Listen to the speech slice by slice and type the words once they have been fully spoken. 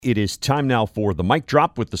It is time now for the mic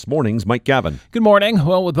drop with this morning's Mike Gavin. Good morning.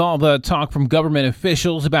 Well, with all the talk from government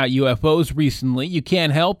officials about UFOs recently, you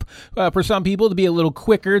can't help for some people to be a little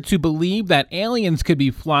quicker to believe that aliens could be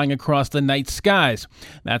flying across the night skies.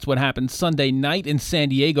 That's what happened Sunday night in San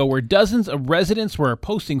Diego, where dozens of residents were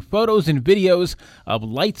posting photos and videos of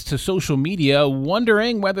lights to social media,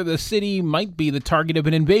 wondering whether the city might be the target of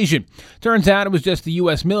an invasion. Turns out it was just the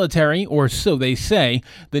U.S. military, or so they say.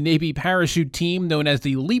 The Navy parachute team, known as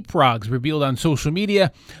the Leapfrogs, revealed on social media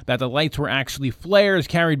that the lights were actually flares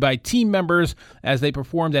carried by team members as they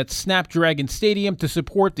performed at Snapdragon Stadium to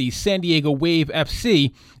support the San Diego Wave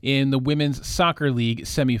FC in the Women's Soccer League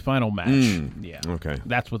semifinal match. Yeah, okay,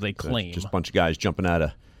 that's what they claim. Just a bunch of guys jumping out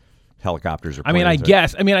of helicopters or I planes.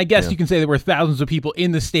 I guess you can say there were thousands of people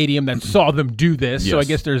in the stadium that saw them do this. Yes. So I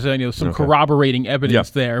guess there's some corroborating evidence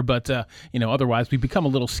there. But otherwise, we become a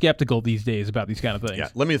little skeptical these days about these kind of things. Yeah,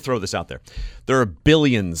 let me throw this out there. There are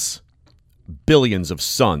billions of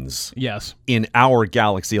suns. Yes. In our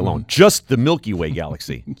galaxy alone, just the Milky Way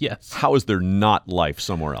galaxy. Yes. How is there not life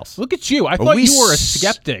somewhere else? Look at you. I thought you were a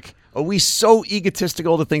skeptic. Are we so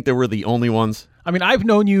egotistical to think that we're the only ones? I mean, I've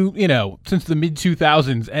known you, since the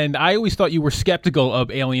mid-2000s, and I always thought you were skeptical of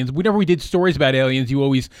aliens. Whenever we did stories about aliens, you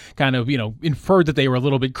always kind of, inferred that they were a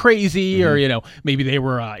little bit crazy or, maybe they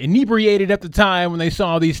were inebriated at the time when they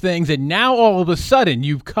saw these things, and now all of a sudden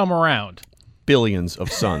you've come around. Billions of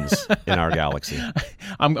suns in our galaxy.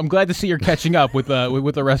 I'm glad to see you're catching up with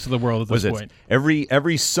the rest of the world at this point.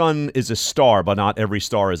 Every sun is a star, but not every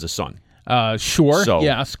star is a sun. Sure. So,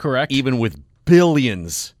 yes, correct. Even with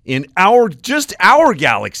billions in our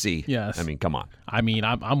galaxy. Yes. I mean, come on. I mean,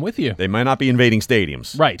 I'm with you. They might not be invading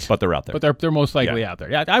stadiums. Right. But they're out there. But they're most likely out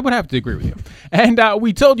there. Yeah, I would have to agree with you. And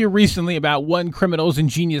we told you recently about one criminal's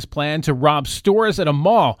ingenious plan to rob stores at a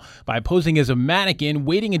mall by posing as a mannequin,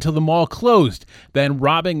 waiting until the mall closed, then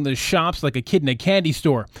robbing the shops like a kid in a candy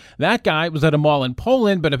store. That guy was at a mall in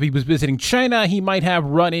Poland, but if he was visiting China, he might have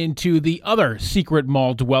run into the other secret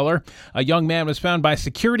mall dweller. A young man was found by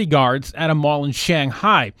security guards at a mall in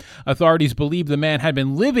Shanghai. Authorities believe the man had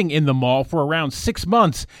been living in the mall for around 6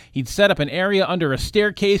 months. He'd set up an area under a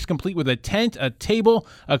staircase complete with a tent, a table,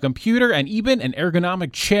 a computer, and even an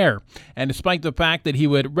ergonomic chair. And despite the fact that he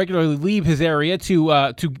would regularly leave his area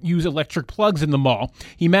to use electric plugs in the mall,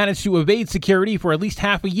 he managed to evade security for at least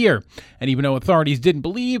half a year. And even though authorities didn't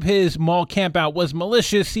believe his mall campout was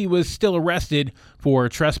malicious, he was still arrested for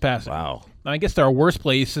trespassing. Wow. I guess there are worse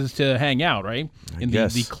places to hang out, right? In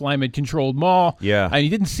the climate-controlled mall. Yeah. And he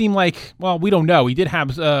didn't seem like, well, we don't know. He did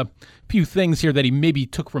have a few things here that he maybe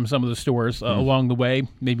took from some of the stores along the way.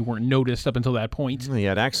 Maybe weren't noticed up until that point. He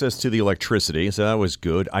had access to the electricity, so that was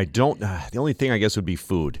good. The only thing I guess would be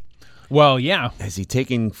food. Well, yeah. Does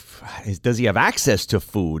he have access to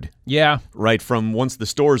food? Yeah. Right, from once the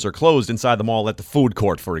stores are closed inside the mall at the food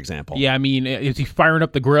court, for example. Yeah, I mean, is he firing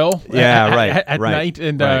up the grill at night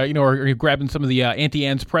and, or are you grabbing some of the Auntie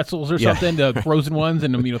Anne's pretzels or something, the frozen ones,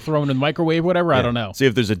 and, throwing in the microwave, whatever? Yeah. I don't know. See,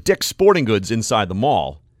 if there's a Dick's Sporting Goods inside the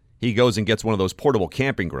mall, he goes and gets one of those portable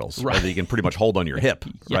camping grills that you can pretty much hold on your hip,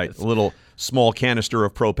 right? A little small canister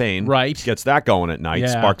of propane. Right. Gets that going at night,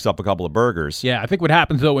 sparks up a couple of burgers. Yeah, I think what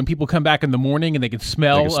happens, though, when people come back in the morning and they can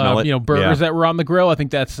smell burgers that were on the grill, I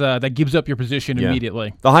think that gives up your position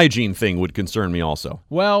immediately. The hygiene thing would concern me also.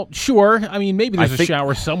 Well, sure. I mean, maybe there's a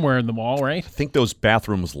shower somewhere in the mall, right? I think those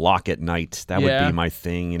bathrooms lock at night. That would be my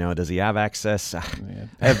thing. Does he have access? I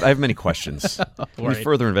have many questions.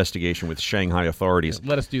 Further investigation with Shanghai authorities.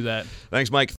 Let us do that. Thanks, Mike.